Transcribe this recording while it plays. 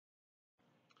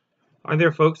Hi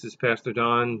there, folks. It's Pastor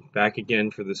Don back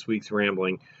again for this week's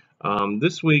rambling.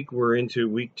 This week we're into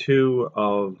week two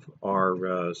of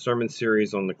our sermon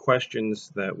series on the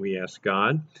questions that we ask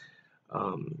God.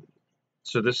 Um,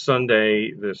 so this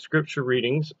Sunday, the scripture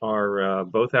readings are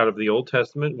both out of the Old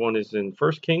Testament. One is in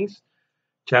 1 Kings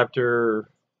chapter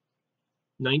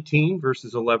 19,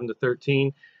 verses 11 to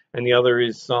 13, and the other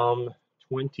is Psalm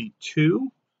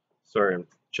 22. Sorry, I'm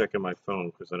checking my phone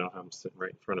because I don't have them sitting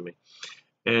right in front of me.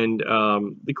 And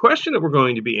the question that we're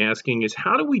going to be asking is,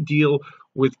 how do we deal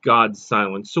with God's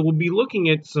silence? So we'll be looking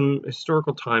at some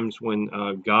historical times when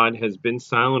God has been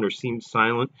silent or seemed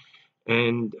silent.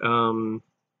 And how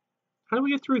do we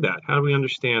get through that? How do we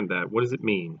understand that? What does it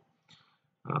mean?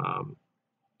 I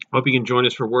hope you can join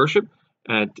us for worship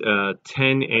at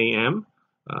 10 a.m.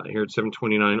 Here at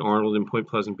 729 Arnold in Point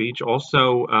Pleasant Beach.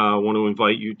 Also, want to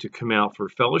invite you to come out for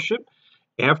fellowship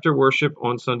after worship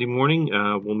on Sunday morning.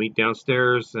 We'll meet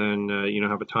downstairs and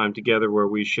have a time together where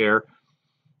we share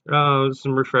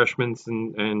some refreshments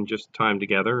and just time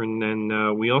together. And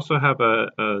then we also have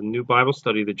a new Bible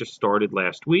study that just started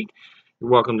last week.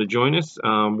 You're welcome to join us.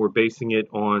 We're basing it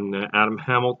on Adam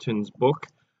Hamilton's book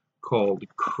called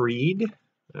Creed.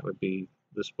 That would be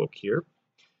this book here.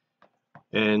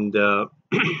 And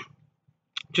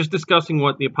just discussing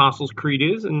what the Apostles' Creed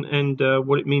is and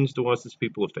what it means to us as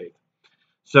people of faith.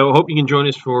 So I hope you can join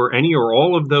us for any or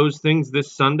all of those things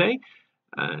this Sunday,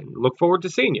 and look forward to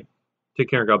seeing you. Take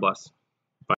care and God bless.